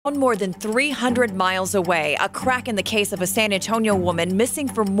More than 300 miles away, a crack in the case of a San Antonio woman missing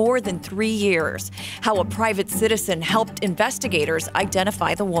for more than 3 years. How a private citizen helped investigators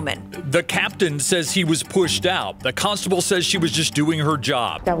identify the woman. The captain says he was pushed out. The constable says she was just doing her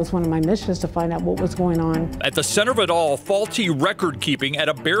job. That was one of my missions, to find out what was going on. At the center of it all, faulty record keeping at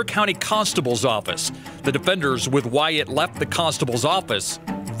a Bexar County constable's office. The defenders with Wyatt left the constable's office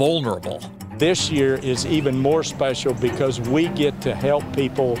vulnerable. This year is even more special because we get to help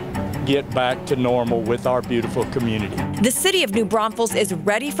people get back to normal with our beautiful community. The city of New Braunfels is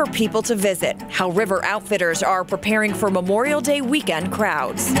ready for people to visit. How River Outfitters are preparing for Memorial Day weekend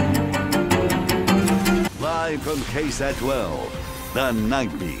crowds. Live from KSAT 12, the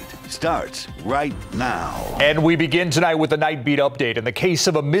Nightbeat starts right now. And we begin tonight with a Nightbeat update in the case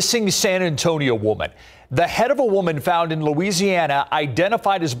of a missing San Antonio woman. The head of a woman found in Louisiana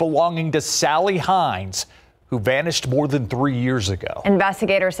identified as belonging to Sally Hines, who vanished more than 3 years ago.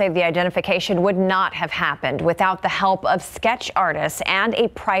 Investigators say the identification would not have happened without the help of sketch artists and a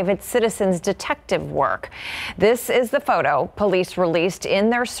private citizen's detective work. This is the photo police released in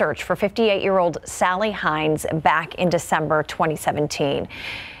their search for 58-year-old Sally Hines back in December 2017.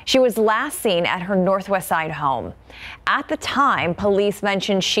 She was last seen at her Northwest Side home. At the time, police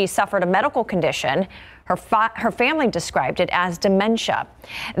mentioned she suffered a medical condition. Her family described it as dementia.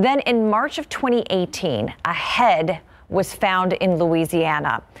 Then in March of 2018, a head was found in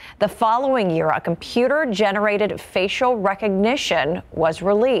Louisiana. The following year, a computer-generated facial recognition was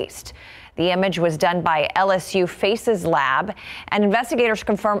released. The image was done by LSU Faces Lab, and investigators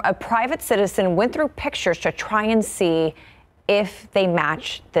confirm a private citizen went through pictures to try and see if they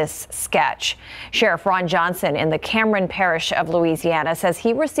match this sketch. Sheriff Ron Johnson in the Cameron Parish of Louisiana says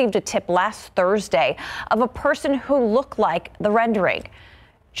he received a tip last Thursday of a person who looked like the rendering.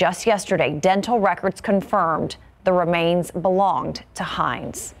 Just yesterday, dental records confirmed the remains belonged to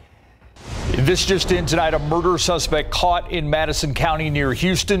Hines. This just in tonight, a murder suspect caught in Madison County near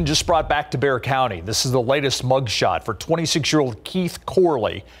Houston, just brought back to Bexar County. This is the latest mugshot for 26-year-old Keith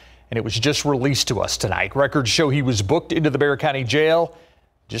Corley, and it was just released to us tonight. Records show he was booked into the Bexar County Jail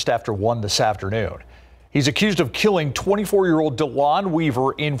just after 1 this afternoon. He's accused of killing 24-year-old DeLon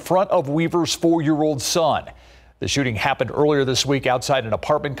Weaver in front of Weaver's 4-year-old son. The shooting happened earlier this week outside an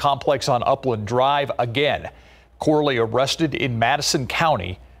apartment complex on Upland Drive. Again, Corley, arrested in Madison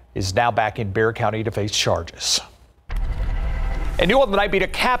County, is now back in Bexar County to face charges. And new on the Nightbeat, a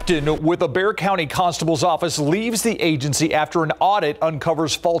captain with a Bexar County Constable's office leaves the agency after an audit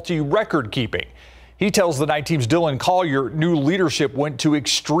uncovers faulty record keeping. He tells the night team's Dylan Collier new leadership went to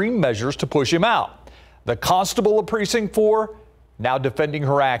extreme measures to push him out. The constable of Precinct 4 now defending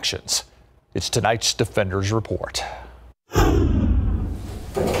her actions. It's tonight's Defenders Report.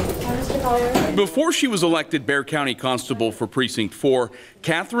 Before she was elected Bexar County Constable for Precinct 4,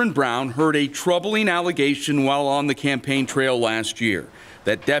 Catherine Brown heard a troubling allegation while on the campaign trail last year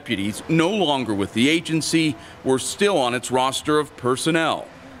that deputies no longer with the agency were still on its roster of personnel.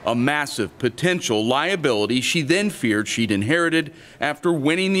 A massive potential liability she then feared she'd inherited after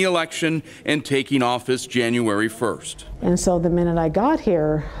winning the election and taking office January 1st. And so the minute I got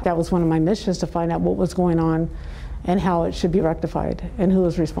here, that was one of my missions, to find out what was going on and how it should be rectified and who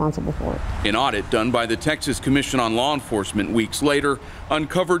was responsible for it. An audit done by the Texas Commission on Law Enforcement weeks later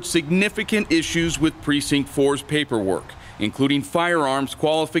uncovered significant issues with Precinct 4's paperwork, including firearms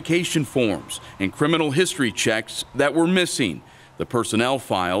qualification forms and criminal history checks that were missing. The personnel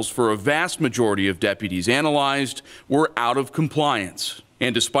files for a vast majority of deputies analyzed were out of compliance.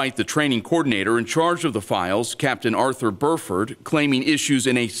 And despite the training coordinator in charge of the files, Captain Arthur Burford, claiming issues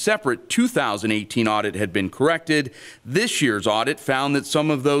in a separate 2018 audit had been corrected, this year's audit found that some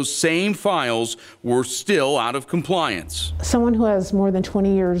of those same files were still out of compliance. Someone who has more than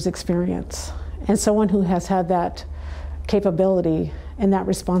 20 years experience and someone who has had that capability and that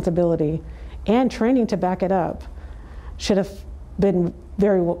responsibility and training to back it up should have been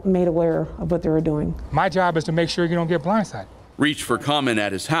very made aware of what they were doing. My job is to make sure you don't get blindsided. Reached for comment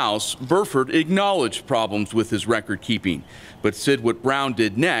at his house, Burford acknowledged problems with his record keeping, but said what Brown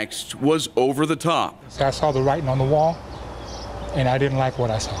did next was over the top. So I saw the writing on the wall, and I didn't like what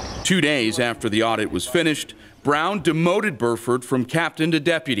I saw. 2 days after the audit was finished, Brown demoted Burford from captain to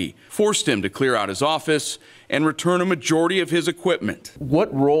deputy, forced him to clear out his office, and return a majority of his equipment.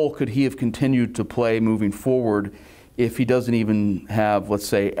 What role could he have continued to play moving forward if he doesn't even have, let's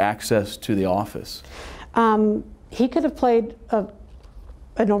say, access to the office? He could have played a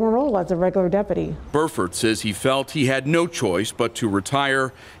normal role as a regular deputy. Burford says he felt he had no choice but to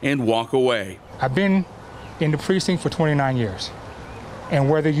retire and walk away. I've been in the precinct for 29 years. And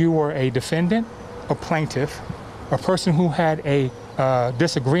whether you were a defendant, a plaintiff, a person who had a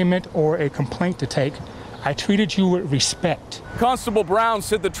disagreement or a complaint to take. I treated you with respect. Constable Brown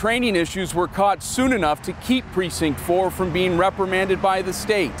said the training issues were caught soon enough to keep Precinct 4 from being reprimanded by the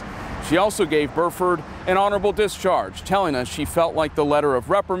state. She also gave Burford an honorable discharge, telling us she felt like the letter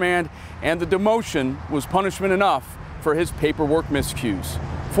of reprimand and the demotion was punishment enough for his paperwork miscues.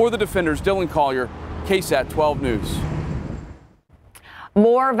 For the Defenders, Dylan Collier, KSAT 12 News.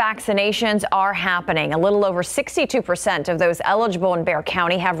 More vaccinations are happening. A little over 62% of those eligible in Bexar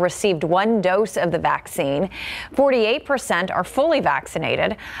County have received one dose of the vaccine. 48% are fully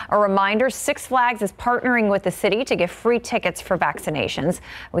vaccinated. A reminder, Six Flags is partnering with the city to give free tickets for vaccinations.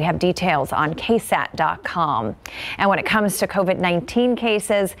 We have details on KSAT.com. And when it comes to COVID-19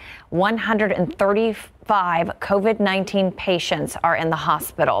 cases, 135 COVID-19 patients are in the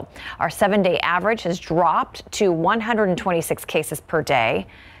hospital. Our 7-day average has dropped to 126 cases per day.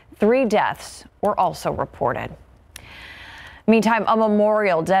 3 deaths were also reported. Meantime, a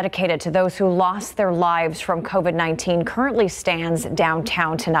memorial dedicated to those who lost their lives from COVID-19 currently stands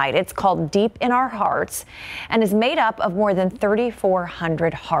downtown tonight. It's called Deep in Our Hearts and is made up of more than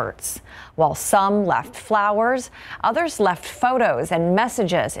 3,400 hearts. While some left flowers, others left photos and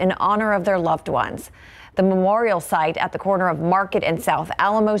messages in honor of their loved ones. The memorial site at the corner of Market and South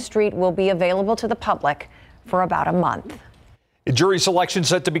Alamo Street will be available to the public for about a month. Jury selection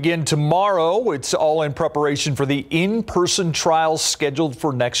set to begin tomorrow. It's all in preparation for the in-person trials scheduled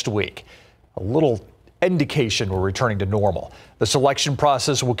for next week. A little indication we're returning to normal. The selection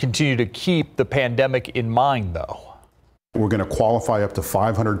process will continue to keep the pandemic in mind, though. We're going to qualify up to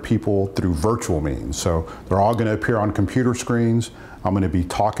 500 people through virtual means. So they're all going to appear on computer screens. I'm going to be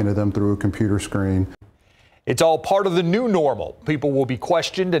talking to them through a computer screen. It's all part of the new normal. People will be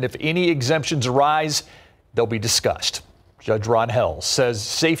questioned, and if any exemptions arise, they'll be discussed. Judge Ron Hell says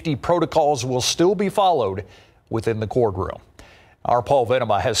safety protocols will still be followed within the courtroom. Our Paul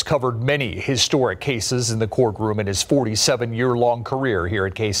Venema has covered many historic cases in the courtroom in his 47-year-long career here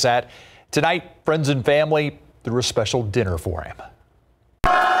at KSAT. Tonight, friends and family threw a special dinner for him.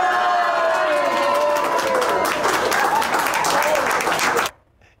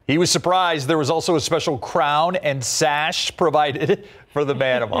 He was surprised there was also a special crown and sash provided for the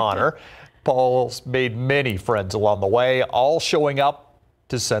man of honor. Paul's made many friends along the way, all showing up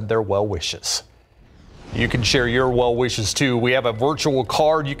to send their well wishes. You can share your well wishes too. We have a virtual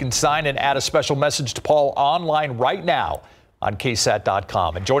card you can sign and add a special message to Paul online right now on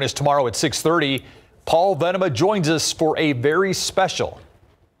KSAT.com. And join us tomorrow at 6:30. Paul Venema joins us for a very special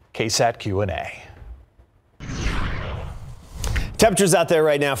KSAT Q&A. Temperatures out there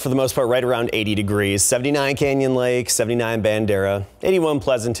right now, for the most part, right around 80 degrees. 79 Canyon Lake, 79 Bandera, 81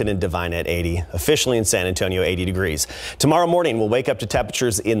 Pleasanton and Divine at 80. Officially in San Antonio, 80 degrees. Tomorrow morning, we'll wake up to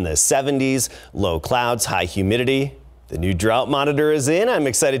temperatures in the 70s, low clouds, high humidity. The new drought monitor is in. I'm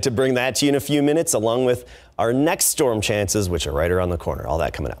excited to bring that to you in a few minutes, along with our next storm chances, which are right around the corner. All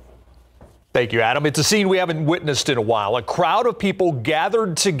that coming up. Thank you, Adam. It's a scene we haven't witnessed in a while. A crowd of people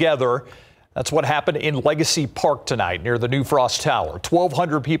gathered together. That's what happened in Legacy Park tonight near the New Frost Tower.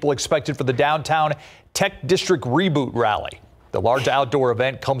 1,200 people expected for the Downtown Tech District Reboot Rally. The large outdoor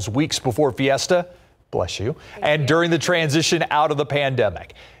event comes weeks before Fiesta, bless you, and during the transition out of the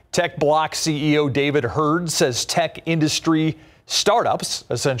pandemic. Tech Block CEO David Hurd says tech industry startups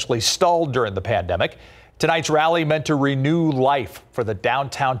essentially stalled during the pandemic. Tonight's rally meant to renew life for the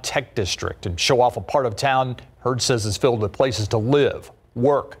Downtown Tech District and show off a part of town Hurd says is filled with places to live,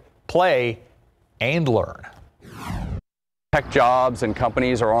 work, play, and learn. Tech jobs and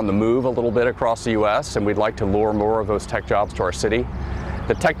companies are on the move a little bit across the U.S., and we'd like to lure more of those tech jobs to our city.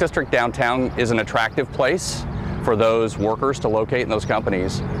 The Tech District downtown is an attractive place for those workers to locate in those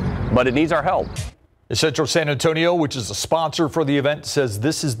companies, but it needs our help. Central San Antonio, which is a sponsor for the event, says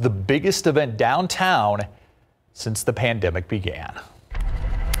this is the biggest event downtown since the pandemic began.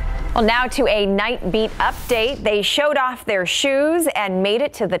 Well, now to a Nightbeat update. They showed off their shoes and made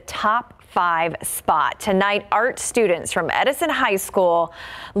it to the top 5 spot. Tonight, art students from Edison High School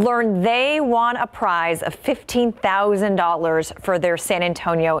learned they won a prize of $15,000 for their San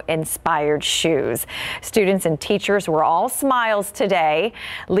Antonio inspired shoes. Students and teachers were all smiles today.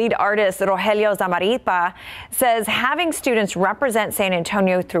 Lead artist Rogelio Zamaripa says having students represent San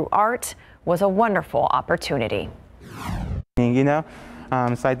Antonio through art was a wonderful opportunity. You know,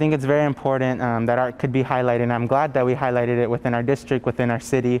 so I think it's very important that art could be highlighted, and I'm glad that we highlighted it within our district, within our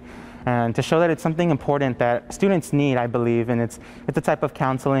city, and to show that it's something important that students need, I believe, and it's a type of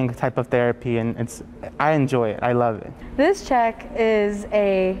counseling, a type of therapy, and I enjoy it. I love it. This check is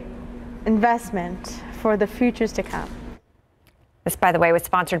a investment for the futures to come. This, by the way, was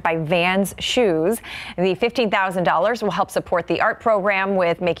sponsored by Vans Shoes. The $15,000 will help support the art program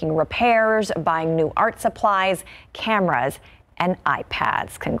with making repairs, buying new art supplies, cameras, and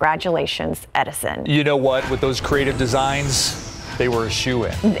iPads. Congratulations, Edison. You know what? With those creative designs, they were a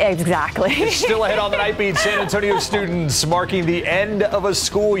shoo-in. Exactly. Still ahead on the Nightbeat, San Antonio students marking the end of a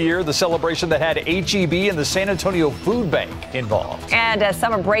school year. The celebration that had HEB and the San Antonio Food Bank involved. And as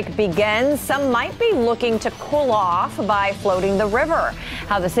summer break begins, some might be looking to cool off by floating the river.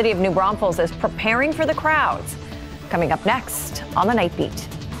 How the city of New Braunfels is preparing for the crowds. Coming up next on the Nightbeat.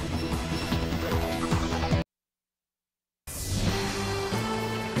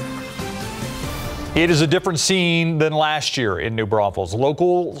 It is a different scene than last year in New Braunfels.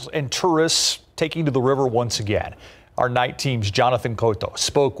 Locals and tourists taking to the river once again. Our night team's Jonathan Cotto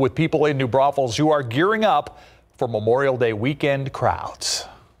spoke with people in New Braunfels who are gearing up for Memorial Day weekend crowds.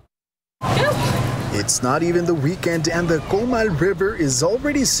 It's not even the weekend and the Comal River is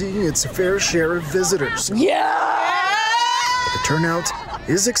already seeing its fair share of visitors. Yeah! The turnout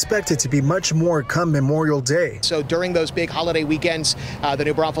is expected to be much more come Memorial Day. So during those big holiday weekends, the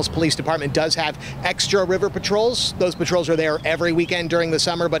New Braunfels Police Department does have extra river patrols. Those patrols are there every weekend during the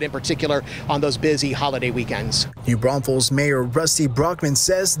summer, but in particular on those busy holiday weekends. New Braunfels Mayor Rusty Brockman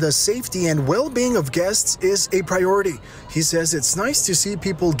says the safety and well-being of guests is a priority. He says it's nice to see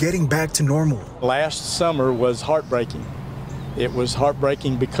people getting back to normal. Last summer was heartbreaking. It was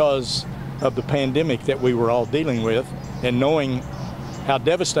heartbreaking because of the pandemic that we were all dealing with, and knowing how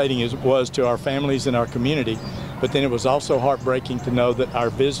devastating it was to our families and our community. But then it was also heartbreaking to know that our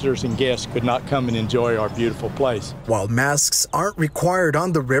visitors and guests could not come and enjoy our beautiful place. While masks aren't required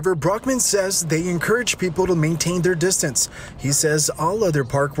on the river, Brockman says they encourage people to maintain their distance. He says all other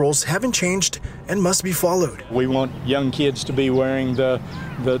park rules haven't changed and must be followed. We want young kids to be wearing the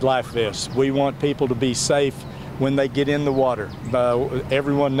life vests. We want people to be safe when they get in the water.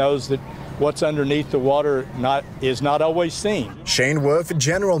 Everyone knows that what's underneath the water is not always seen. Shane Wolf,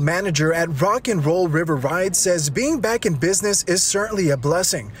 general manager at Rock and Roll River Ride, says being back in business is certainly a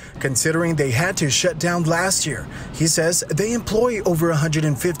blessing, considering they had to shut down last year. He says they employ over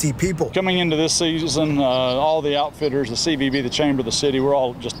 150 people. Coming into this season, all the outfitters, the CVB, the Chamber, the city, we're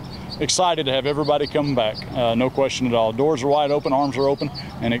all just excited to have everybody come back. No question at all. Doors are wide open, arms are open,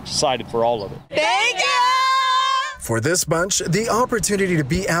 and excited for all of it. Thank you! For this bunch, the opportunity to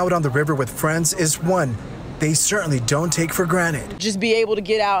be out on the river with friends is one they certainly don't take for granted. Just be able to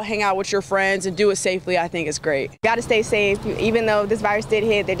get out, hang out with your friends, and do it safely, I think is great. Got to stay safe. Even though this virus did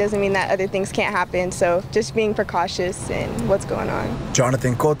hit, that doesn't mean that other things can't happen. So just being precautious in what's going on.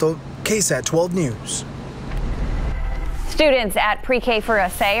 Jonathan Cotto, KSAT 12 News. Students at Pre-K for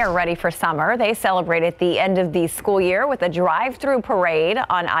SA are ready for summer. They celebrated the end of the school year with a drive-through parade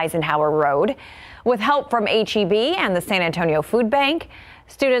on Eisenhower Road. With help from HEB and the San Antonio Food Bank,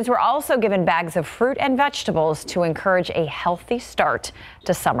 students were also given bags of fruit and vegetables to encourage a healthy start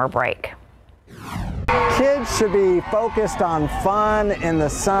to summer break. Kids should be focused on fun in the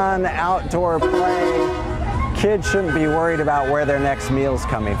sun, outdoor play. Kids shouldn't be worried about where their next meal's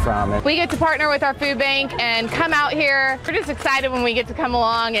coming from. We get to partner with our food bank and come out here. We're just excited when we get to come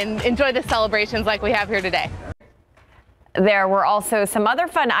along and enjoy the celebrations like we have here today. There were also some other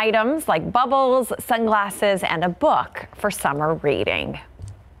fun items like bubbles, sunglasses, and a book for summer reading.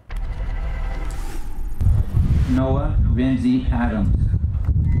 Noah Renzi Adams.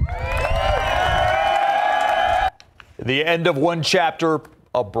 The end of one chapter,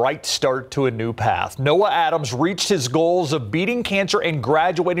 a bright start to a new path. Noah Adams reached his goals of beating cancer and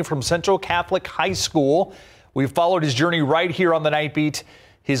graduating from Central Catholic High School. We've followed his journey right here on the Nightbeat.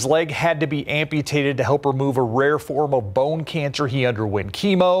 His leg had to be amputated to help remove a rare form of bone cancer. He underwent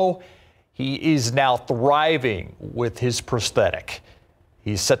chemo. He is now thriving with his prosthetic.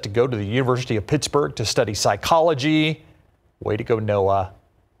 He's set to go to the University of Pittsburgh to study psychology. Way to go, Noah.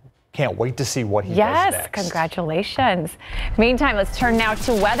 Can't wait to see what he does next. Yes, congratulations. Meantime, let's turn now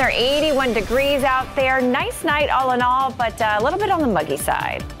to weather. 81 degrees out there. Nice night all in all, but a little bit on the muggy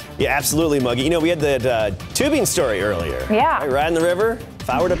side. Yeah, absolutely muggy. You know, we had the tubing story earlier. Yeah. Right in the river. If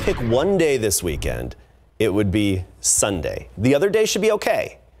I were to pick one day this weekend, it would be Sunday. The other day should be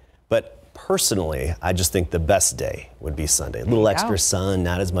okay. But personally, I just think the best day would be Sunday. A little extra sun,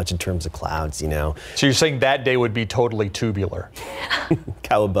 not as much in terms of clouds, you know. So you're saying that day would be totally tubular?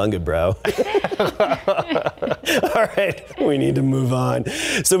 Cowabunga, bro. All right, we need to move on.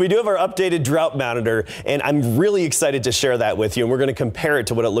 So we do have our updated drought monitor, and I'm really excited to share that with you. And we're going to compare it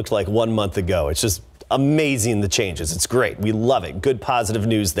to what it looked like 1 month ago. It's just amazing, the changes. It's great. We love it. Good positive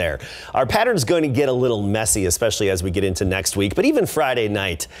news there. Our pattern's going to get a little messy, especially as we get into next week. But even Friday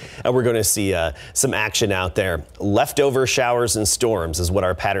night, we're going to see some action out there. Leftover showers and storms is what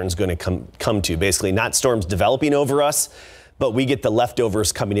our pattern's going to come to. Basically, not storms developing over us, but we get the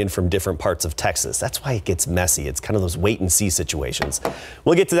leftovers coming in from different parts of Texas. That's why it gets messy. It's kind of those wait and see situations.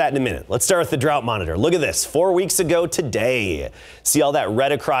 We'll get to that in a minute. Let's start with the drought monitor. Look at this. 4 weeks ago today. See all that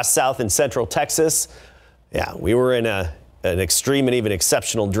red across South and Central Texas? Yeah, we were in an extreme and even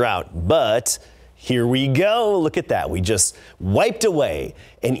exceptional drought, but here we go. Look at that. We just wiped away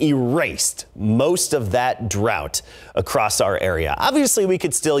and erased most of that drought across our area. Obviously, we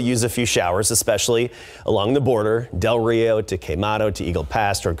could still use a few showers, especially along the border, Del Rio to Quemado to Eagle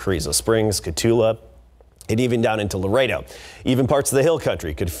Pass or Carrizo Springs, Cotulla, and even down into Laredo. Even parts of the hill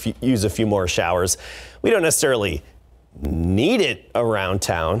country could use a few more showers. We don't necessarily need it around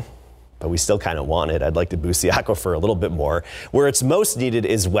town, but we still kind of want it. I'd like to boost the aquifer a little bit more. Where it's most needed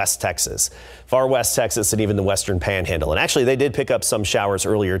is West Texas, far West Texas, and even the Western Panhandle. And actually, they did pick up some showers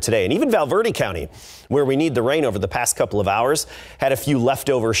earlier today. And even Valverde County, where we need the rain over the past couple of hours, had a few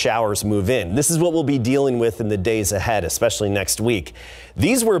leftover showers move in. This is what we'll be dealing with in the days ahead, especially next week.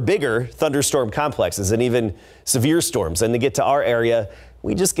 These were bigger thunderstorm complexes and even severe storms. And to get to our area,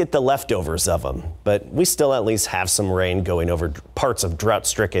 we just get the leftovers of them. But we still at least have some rain going over parts of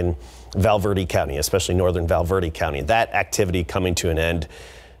drought-stricken Valverde County, especially northern Valverde County. That activity coming to an end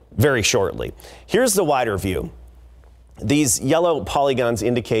very shortly. Here's the wider view. These yellow polygons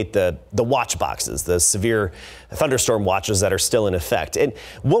indicate the watch boxes, the severe thunderstorm watches that are still in effect. And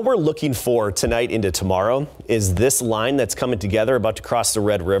what we're looking for tonight into tomorrow is this line that's coming together, about to cross the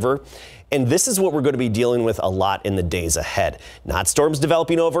Red River. And this is what we're going to be dealing with a lot in the days ahead. Not storms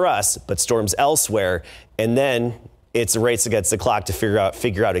developing over us, but storms elsewhere. And then it's a race against the clock to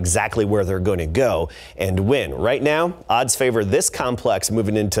figure out exactly where they're going to go and when. Right now, odds favor this complex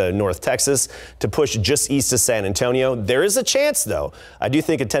moving into North Texas to push just east of San Antonio. There is a chance, though. I do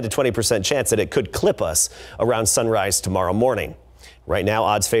think a 10 to 20% chance that it could clip us around sunrise tomorrow morning. Right now,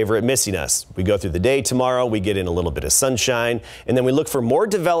 odds favor it missing us. We go through the day tomorrow, we get in a little bit of sunshine, and then we look for more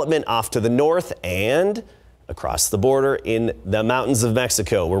development off to the north and across the border in the mountains of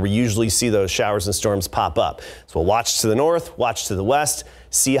Mexico, where we usually see those showers and storms pop up. So we'll watch to the north, watch to the west,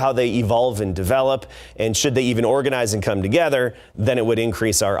 see how they evolve and develop, and should they even organize and come together, then it would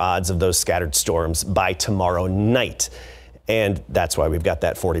increase our odds of those scattered storms by tomorrow night. And that's why we've got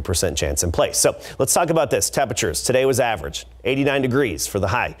that 40% chance in place. So let's talk about this. Temperatures. Today was average, 89 degrees for the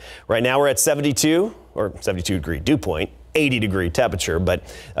high. Right now we're at 72 degree dew point. 80-degree temperature, but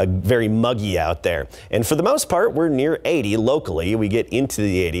very muggy out there. And for the most part, we're near 80 locally. We get into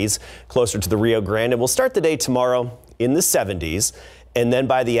the 80s, closer to the Rio Grande, and we'll start the day tomorrow in the 70s. And then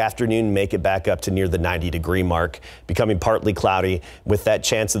by the afternoon, make it back up to near the 90-degree mark, becoming partly cloudy with that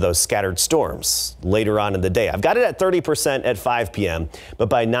chance of those scattered storms later on in the day. I've got it at 30% at 5 p.m., but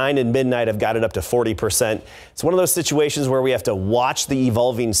by 9 and midnight, I've got it up to 40%. It's one of those situations where we have to watch the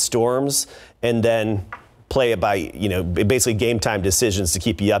evolving storms and then play it by, basically game time decisions to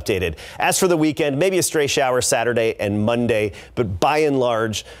keep you updated. As for the weekend, maybe a stray shower Saturday and Monday, but by and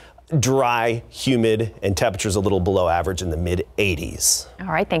large, dry, humid, and temperatures a little below average in the mid 80s. All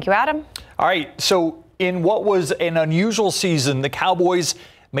right. Thank you, Adam. All right. So in what was an unusual season, the Cowboys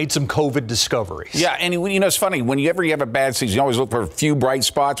made some COVID discoveries. Yeah, and it's funny, whenever you have a bad season, you always look for a few bright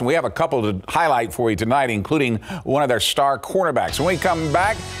spots, and we have a couple to highlight for you tonight, including one of their star cornerbacks. When we come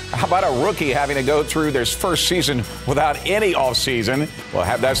back, how about a rookie having to go through their first season without any offseason? We'll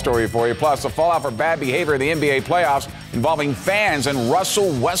have that story for you. Plus, the fallout for bad behavior in the NBA playoffs involving fans and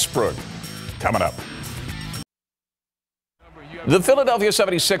Russell Westbrook. Coming up. The Philadelphia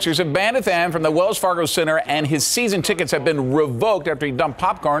 76ers have banned a fan from the Wells Fargo Center, and his season tickets have been revoked after he dumped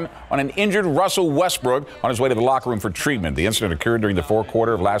popcorn on an injured Russell Westbrook on his way to the locker room for treatment. The incident occurred during the fourth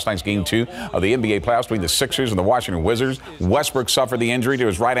quarter of last night's Game 2 of the NBA playoffs between the Sixers and the Washington Wizards. Westbrook suffered the injury to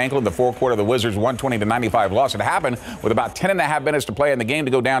his right ankle in the fourth quarter of the Wizards' 120-95 loss. It happened with about 10.5 minutes to play in the game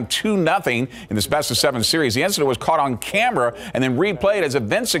to go down 2-0 in this best-of-7 series. The incident was caught on camera and then replayed as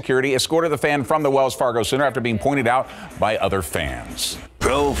event security escorted the fan from the Wells Fargo Center after being pointed out by other fans.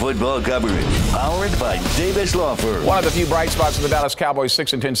 Pro football coverage, powered by Davis Law Firm. One of the few bright spots of the Dallas Cowboys'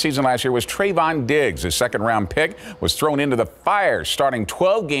 6-10 season last year was Trayvon Diggs. His second-round pick was thrown into the fire, starting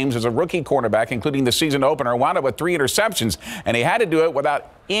 12 games as a rookie cornerback, including the season opener, wound up with 3 interceptions, and he had to do it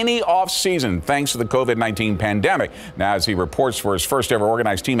without any offseason thanks to the COVID-19 pandemic. Now, as he reports for his first-ever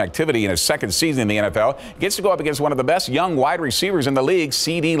organized team activity in his second season in the NFL, he gets to go up against one of the best young wide receivers in the league,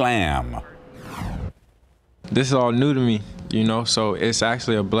 CeeDee Lamb. this is all new to me, you know, so it's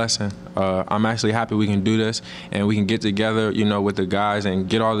actually a blessing. I'm actually happy we can do this and we can get together, you know, with the guys and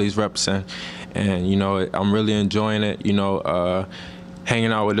get all these reps in. And, you know, I'm really enjoying it, you know,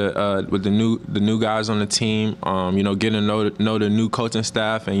 hanging out with the new guys on the team, you know, getting to know the new coaching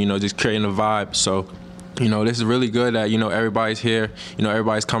staff and, you know, just creating a vibe. So, you know, this is really good that, you know, everybody's here, you know,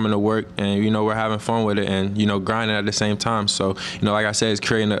 everybody's coming to work and, you know, we're having fun with it and, you know, grinding at the same time. So, you know, like I said, it's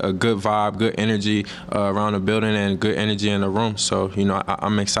creating a good vibe, good energy around the building and good energy in the room. So, you know,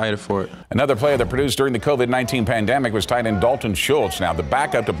 I'm excited for it. Another player that produced during the COVID-19 pandemic was tight end Dalton Schultz. Now, the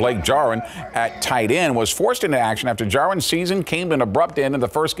backup to Blake Jarwin at tight end was forced into action after Jarwin's season came to an abrupt end in the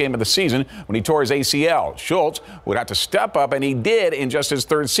first game of the season when he tore his ACL. Schultz would have to step up, and he did in just his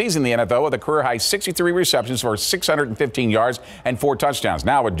third season in the NFL with a career-high 63 receptions for 615 yards and 4 touchdowns.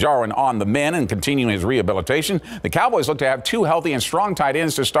 Now with Jarwin on the mend and continuing his rehabilitation, the Cowboys look to have 2 healthy and strong tight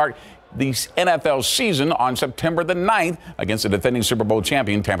ends to start the NFL season on September the 9th against the defending Super Bowl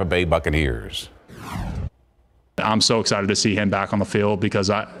champion Tampa Bay Buccaneers. I'm so excited to see him back on the field because,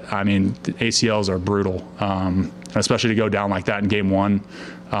 I mean, ACLs are brutal, especially to go down like that in game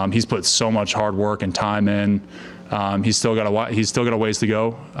 1. He's put so much hard work and time in. He's still got a ways to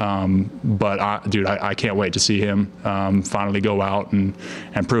go, but I can't wait to see him finally go out and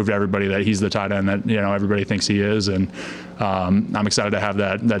prove to everybody that he's the tight end that, you know, everybody thinks he is. And I'm excited to have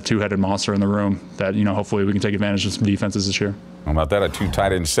that two-headed monster in the room that, you know, hopefully we can take advantage of some defenses this year. How about that, a 2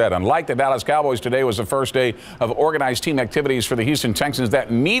 tight end set? Unlike the Dallas Cowboys, today was the first day of organized team activities for the Houston Texans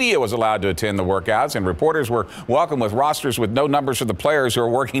that media was allowed to attend the workouts, and reporters were welcome with rosters with no numbers for the players who are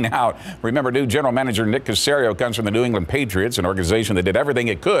working out. Remember, new general manager Nick Caserio comes from the New England Patriots, an organization that did everything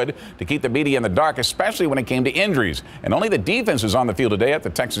it could to keep the media in the dark, especially when it came to injuries. And only the defense is on the field today at the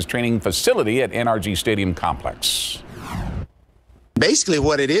Texas training facility at NRG Stadium Complex. Basically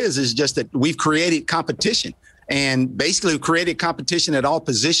what it is just that we've created competition. And basically created competition at all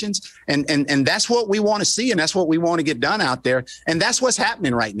positions. And that's what we want to see. And that's what we want to get done out there. And that's what's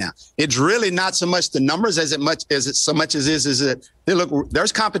happening right now. It's really not so much the numbers as much as that look,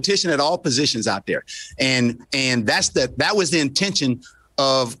 there's competition at all positions out there. And that was the intention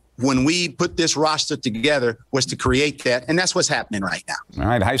of when we put this roster together, was to create that. And that's what's happening right now. All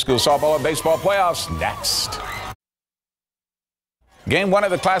right, high school softball and baseball playoffs next. Game 1 of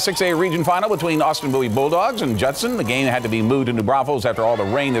the Class 6A region final between Austin Bowie Bulldogs and Judson. The game had to be moved to New Braunfels after all the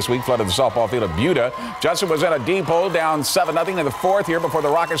rain this week flooded the softball field of Buda. Judson was in a deep hole down 7-0 in the 4th here before the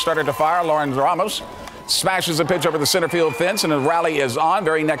Rockets started to fire. Lauren Ramos smashes the pitch over the center field fence, and the rally is on.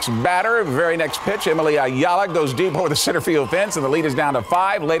 Very next batter, very next pitch, Emily Ayala goes deep over the center field fence, and the lead is down to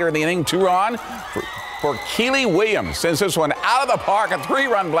 5. Later in the inning, 2-run for Keely Williams. Sends this one out of the park. A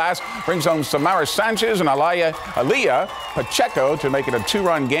 3-run blast brings home Samara Sanchez and Aliyah Pacheco to make it a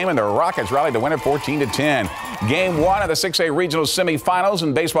 2-run game, and the Rockets rallied to win it 14-10. Game 1 of the 6A regional semifinals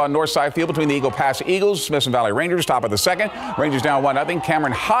in baseball at Northside Field between the Eagle Pass Eagles, Smithson Valley Rangers, top of the 2nd. Rangers down 1-0.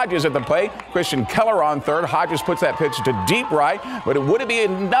 Cameron Hodges at the plate. Christian Keller on 3rd. Hodges puts that pitch to deep right, but it wouldn't be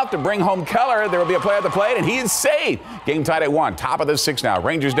enough to bring home Keller. There will be a play at the plate, and he is saved. Game tied at 1. Top of the 6th now.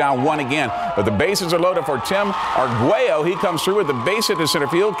 Rangers down 1 again, but the bases are loaded for Tim Arguello. He comes through with the base hit to center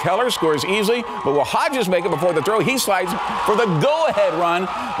field. Keller scores easily, but will Hodges make it before the throw? He slides for the go-ahead run.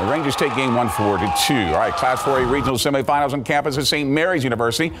 The Rangers take game 1 4-2. All right, Class 4A regional semifinals on campus at St. Mary's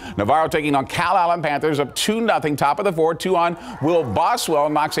University. Navarro taking on Cal Allen Panthers up 2-0, top of the 4th. 2 on. Will Boswell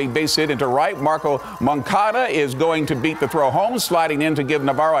knocks a base hit into right. Marco Moncada is going to beat the throw home, sliding in to give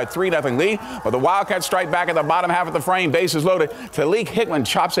Navarro a 3-0 lead. But the Wildcats strike back at the bottom half of the frame. Bases loaded. Talik Hickman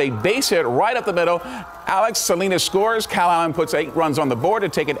chops a base hit right up the middle. Alex Salinas scores. Cal Allen puts 8 runs on the board to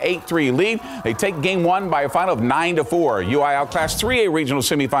take an 8-3 lead. They take game 1 by a final of 9-4. UIL Class 3A regional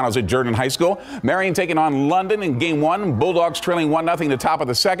semifinals at Jordan High School. Marion taking on London in game 1. Bulldogs trailing 1-0 to top of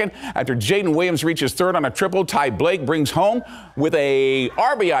the 2nd. After Jaden Williams reaches 3rd on a triple, Ty Blake brings home with a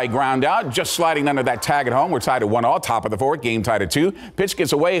RBI ground out, just sliding under that tag at home. We're tied at 1-all, top of the 4th. Game tied at 2. Pitch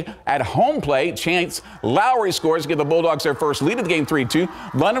gets away at home plate. Chance Lowry scores to give the Bulldogs their first lead of the game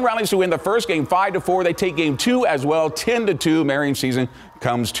 3-2. London rallies to win the first game 5-4. They take game 2 as well, 10-2. Marion season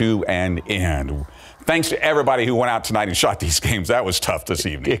comes to an end. Thanks to everybody who went out tonight and shot these games. That was tough this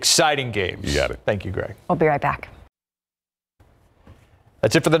evening. Exciting games. You got it. Thank you, Greg. We'll be right back.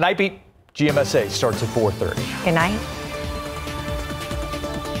 That's it for the Night Beat. GMSA starts at 4:30. Good night.